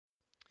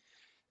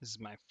This is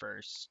my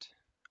first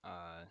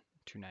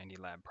 290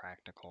 lab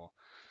practical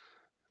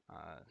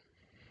uh,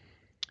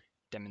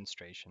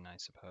 demonstration, I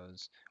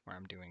suppose, where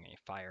I'm doing a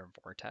fire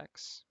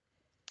vortex.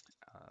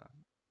 Uh,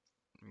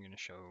 I'm going to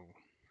show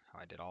how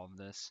I did all of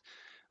this.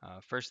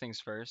 First things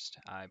first,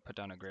 I put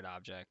down a grid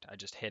object. I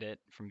just hid it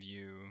from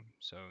view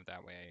so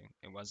that way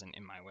it wasn't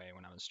in my way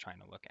when I was trying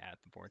to look at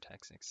the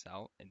vortex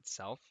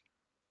itself.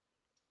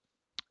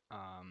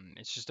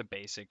 It's just a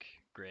basic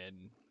grid,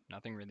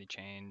 nothing really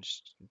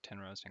changed. 10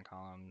 rows, 10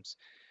 columns,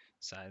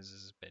 size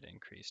is a bit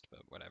increased, but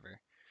whatever.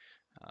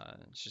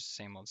 It's just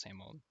same old, same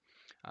old.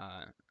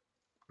 Uh,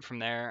 from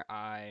there,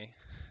 I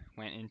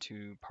went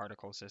into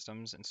particle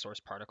systems and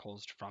sourced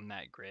particles from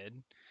that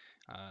grid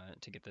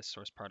to get the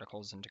source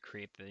particles and to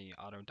create the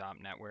auto dop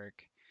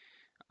network.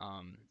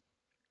 Um,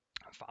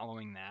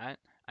 Following that,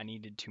 I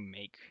needed to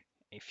make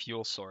a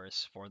fuel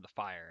source for the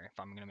fire. If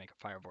I'm going to make a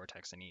fire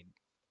vortex, I need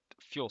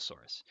a fuel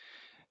source.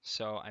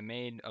 So I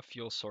made a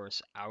fuel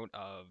source out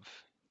of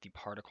the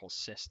particle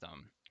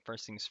system.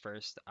 First things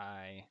first,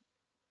 I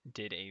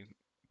did a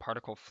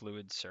particle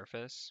fluid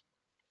surface,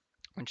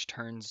 which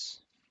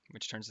turns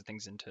the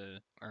things into,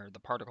 or the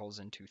particles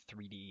into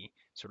 3D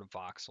sort of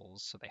voxels,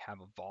 so they have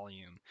a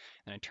volume.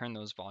 And I turn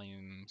those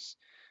volumes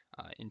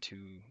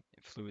into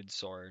fluid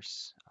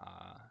source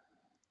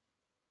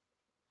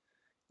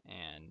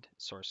and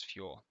source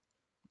fuel.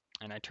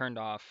 And I turned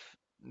off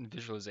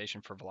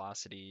visualization for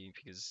velocity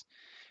because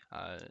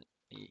uh,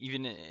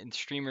 even in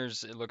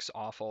streamers it looks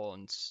awful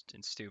and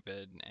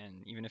stupid,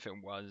 and even if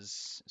it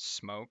was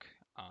smoke,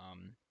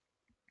 um,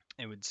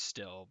 it would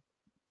still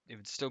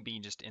be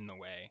just in the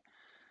way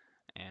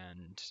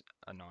and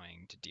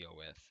annoying to deal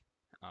with.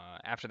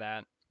 After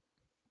that,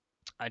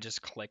 I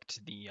just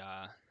clicked the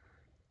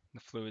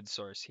fluid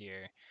source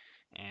here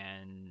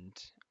and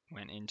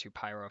went into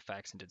pyro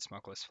effects and did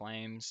smokeless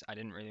flames. I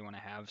didn't really want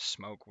to have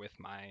smoke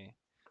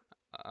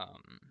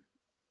um,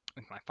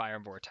 with my fire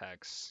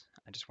vortex.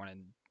 I just wanted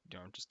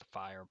just the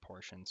fire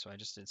portion, so I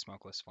just did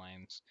smokeless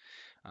flames,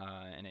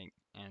 and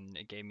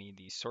it gave me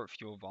the sort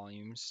fuel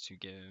volumes to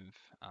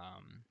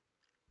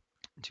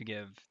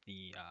give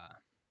the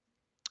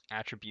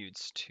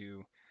attributes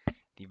to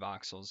the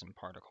voxels and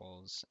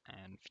particles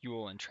and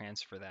fuel and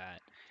transfer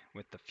that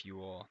with the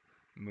fuel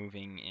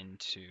moving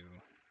into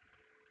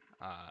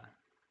uh,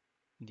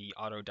 the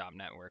auto dop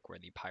network where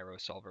the pyro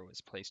solver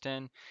was placed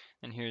in.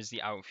 And here's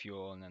the out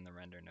fuel and then the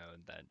render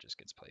node that just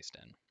gets placed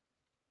in.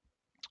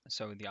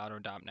 So the auto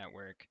dop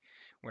network,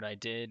 what I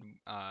did,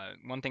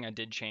 one thing I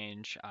did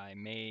change, I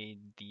made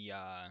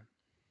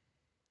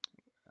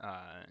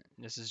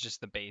this is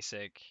just the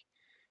basic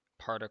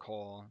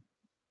particle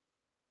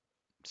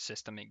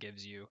system it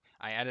gives you.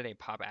 I added a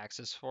pop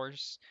axis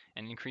force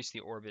and increased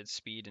the orbit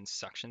speed and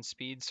suction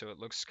speed, so it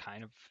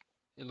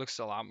looks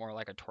a lot more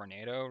like a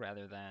tornado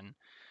rather than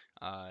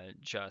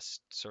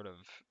just sort of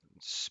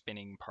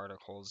spinning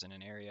particles in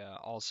an area.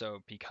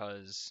 Also,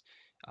 because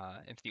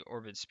if the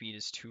orbit speed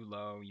is too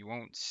low, you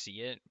won't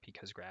see it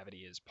because gravity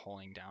is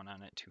pulling down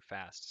on it too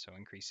fast. So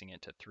increasing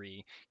it to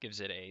 3 gives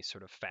it a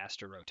sort of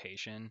faster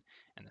rotation,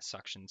 and the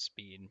suction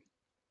speed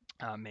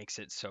makes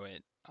it so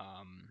it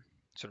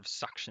sort of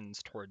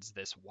suctions towards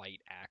this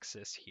white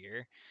axis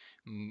here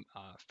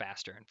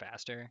faster and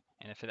faster.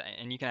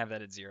 And you can have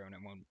that at 0 and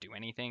it won't do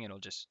anything. It'll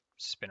just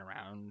spin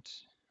around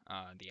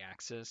the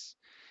axis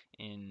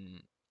in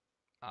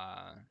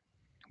uh,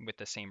 with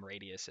the same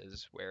radius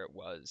as where it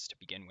was to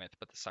begin with,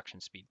 but the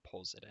suction speed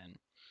pulls it in.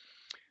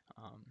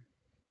 Um,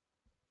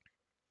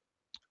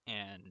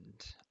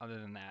 and other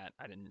than that,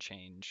 I didn't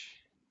change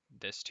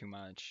this too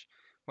much.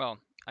 Well,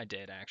 I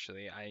did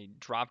actually. I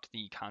dropped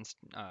the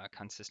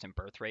consistent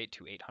birth rate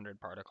to 800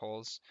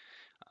 particles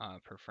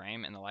per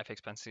frame, and the life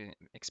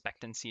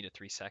expectancy to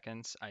 3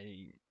 seconds.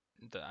 I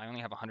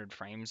only have 100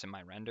 frames in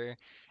my render,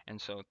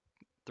 and so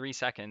 3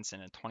 seconds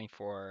in a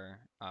 24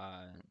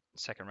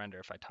 second render,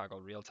 if I toggle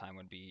real time,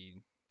 would be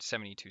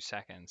 72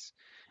 seconds.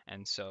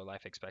 And so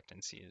life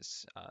expectancy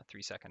is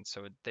 3 seconds.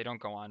 So they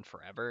don't go on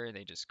forever,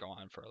 they just go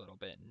on for a little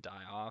bit and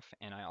die off.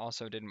 And I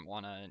also didn't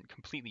want to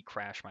completely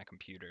crash my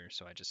computer,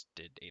 so I just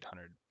did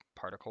 800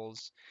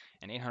 particles.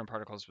 And 800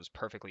 particles was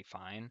perfectly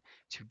fine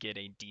to get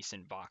a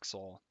decent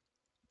voxel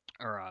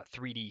or a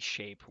 3D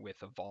shape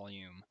with a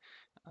volume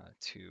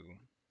to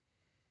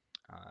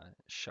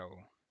show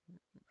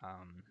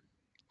um,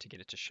 to get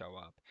it to show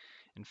up.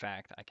 In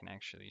fact, I can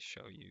actually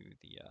show you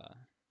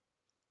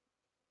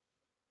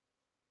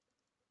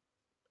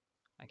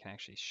I can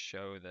actually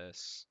show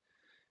this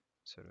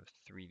sort of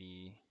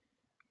 3D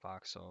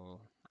voxel.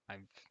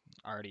 I've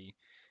already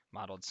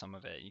modeled some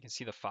of it. You can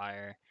see the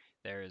fire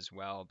there as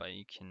well, but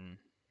you can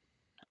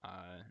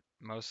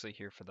mostly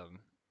here for the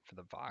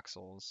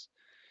voxels,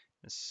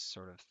 this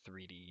sort of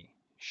 3D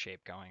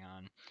shape going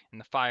on. And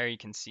the fire you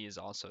can see is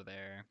also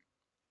there.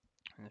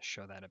 I'm going to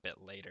show that a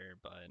bit later,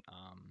 but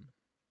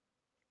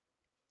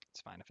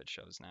it's fine if it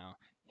shows now.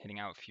 Hitting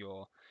out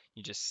fuel,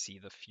 you just see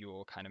the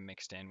fuel kind of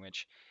mixed in,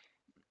 which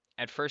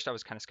at first I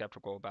was kind of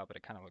skeptical about, but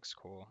it kind of looks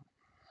cool.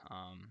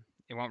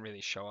 It won't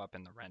really show up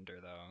in the render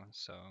though,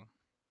 so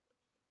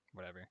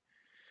whatever.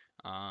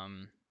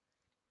 Um,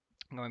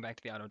 Going back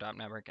to the AutoDOP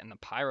network and the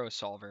Pyro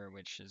solver,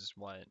 which is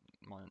what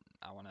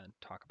I want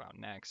to talk about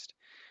next.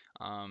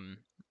 Um,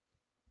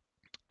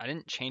 I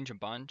didn't change a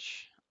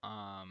bunch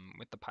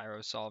with the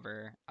Pyro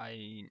solver.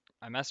 I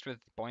messed with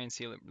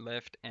buoyancy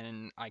lift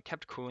and I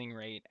kept cooling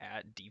rate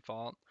at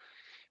default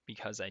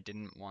because I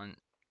didn't want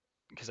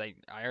because I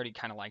already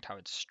kind of liked how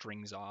it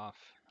strings off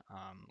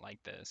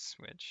like this,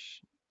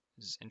 which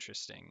is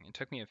interesting. It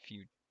took me a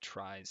few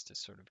tries to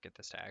sort of get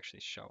this to actually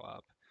show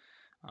up.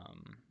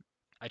 Um,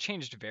 I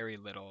changed very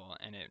little,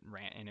 and it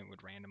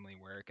would randomly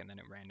work, and then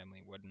it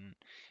randomly wouldn't.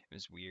 It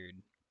was weird.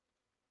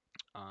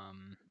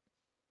 Um,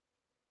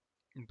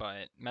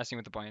 but messing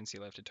with the buoyancy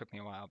lift, it took me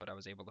a while, but I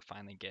was able to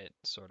finally get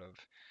sort of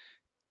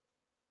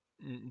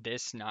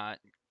this not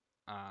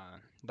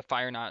the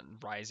fire not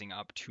rising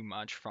up too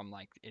much from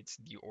like it's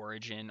the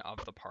origin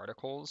of the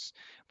particles,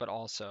 but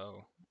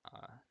also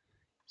uh,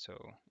 so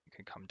it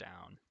could come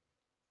down.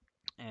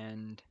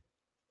 And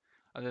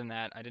other than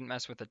that, I didn't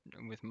mess with it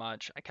with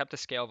much. I kept the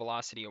scale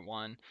velocity at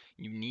 1.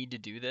 You need to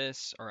do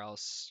this, or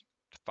else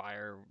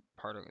fire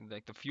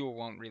like the fuel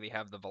won't really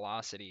have the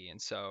velocity,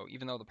 and so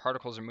even though the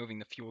particles are moving,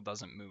 the fuel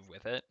doesn't move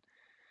with it.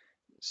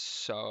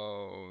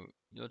 So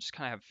you'll just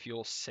kind of have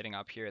fuel sitting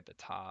up here at the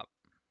top,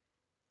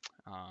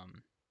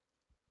 um,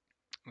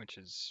 which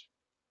is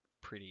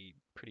pretty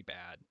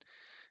bad.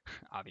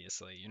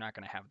 Obviously, you're not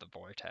going to have the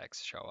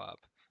vortex show up.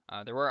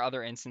 There were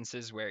other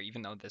instances where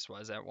even though this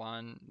was at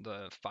 1,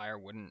 the fire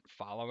wouldn't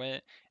follow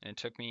it, and it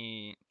took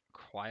me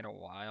quite a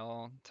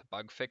while to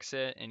bug fix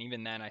it. And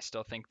even then, I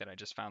still think that I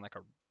just found like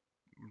a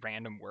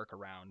random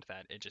workaround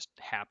that it just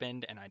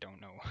happened, and I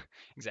don't know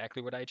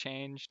exactly what I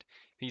changed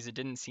because it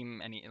didn't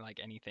seem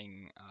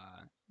anything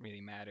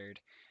really mattered.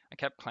 I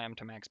kept clam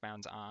to max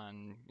bounds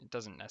on. It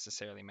doesn't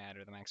necessarily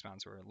matter. The max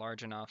bounds were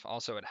large enough.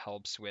 Also, it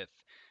helps with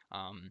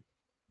um,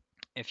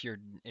 if your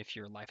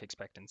life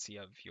expectancy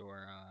of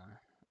your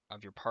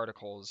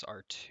particles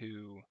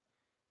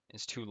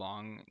is too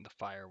long, the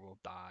fire will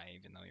die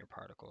even though your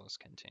particles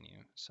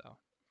continue. So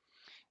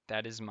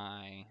that is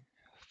my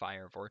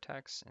fire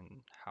vortex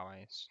and how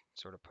I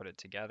sort of put it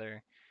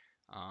together.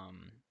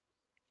 Um,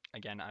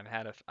 Again, I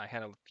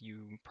had a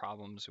few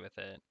problems with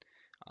it.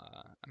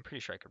 I'm pretty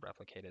sure I could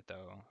replicate it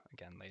though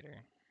again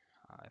later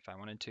if I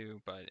wanted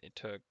to, but it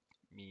took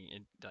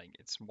me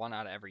it's 1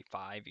 out of every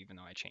 5 even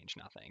though I changed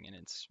nothing, and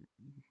it's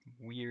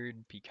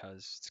weird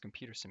because it's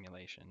computer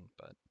simulation,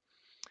 but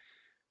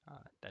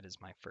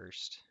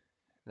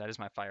that is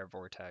my fire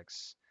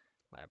vortex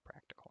lab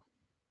practical.